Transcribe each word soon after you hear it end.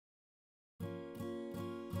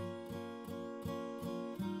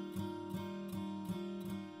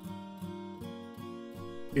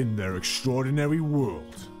In their extraordinary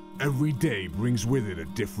world, every day brings with it a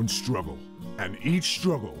different struggle, and each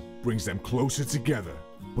struggle brings them closer together.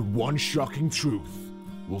 But one shocking truth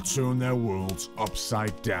will turn their worlds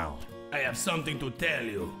upside down. I have something to tell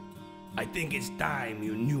you. I think it's time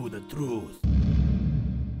you knew the truth.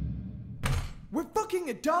 We're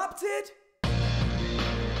fucking adopted?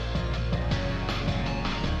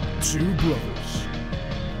 Two brothers,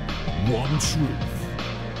 one truth,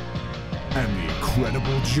 and the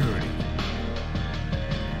incredible journey.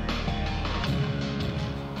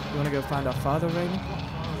 You wanna go find our father, Raymond?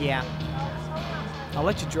 Yeah, I'll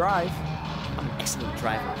let you drive. I'm an excellent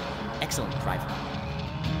driver. Excellent driver.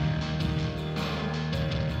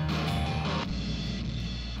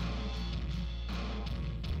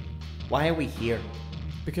 Why are we here?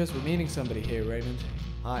 Because we're meeting somebody here, Raymond.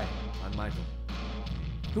 Hi, I'm Michael.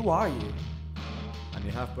 Who are you? I'm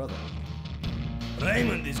your half-brother.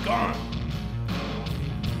 Raymond is gone.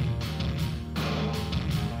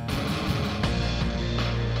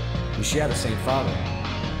 We share the same father,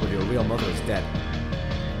 but your real mother is dead.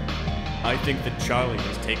 I think that Charlie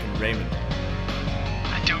has taken Raymond.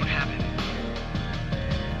 I don't have him.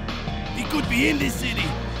 He could be in this city.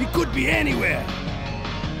 He could be anywhere.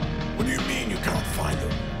 What do you mean you can't find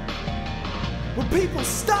them? Will people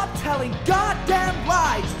stop telling goddamn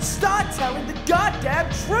lies and start telling the goddamn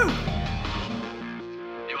truth?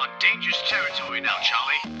 You're on dangerous territory now,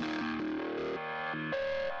 Charlie.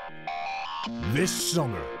 This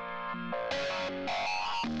summer,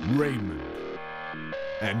 Raymond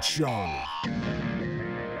and Charlie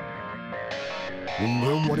will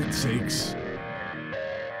learn what it takes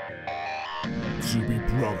to be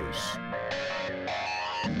brothers.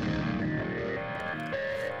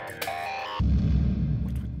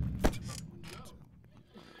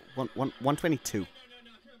 One 122.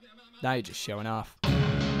 Now you're just showing off.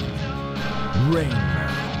 Rain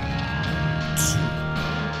Man 2.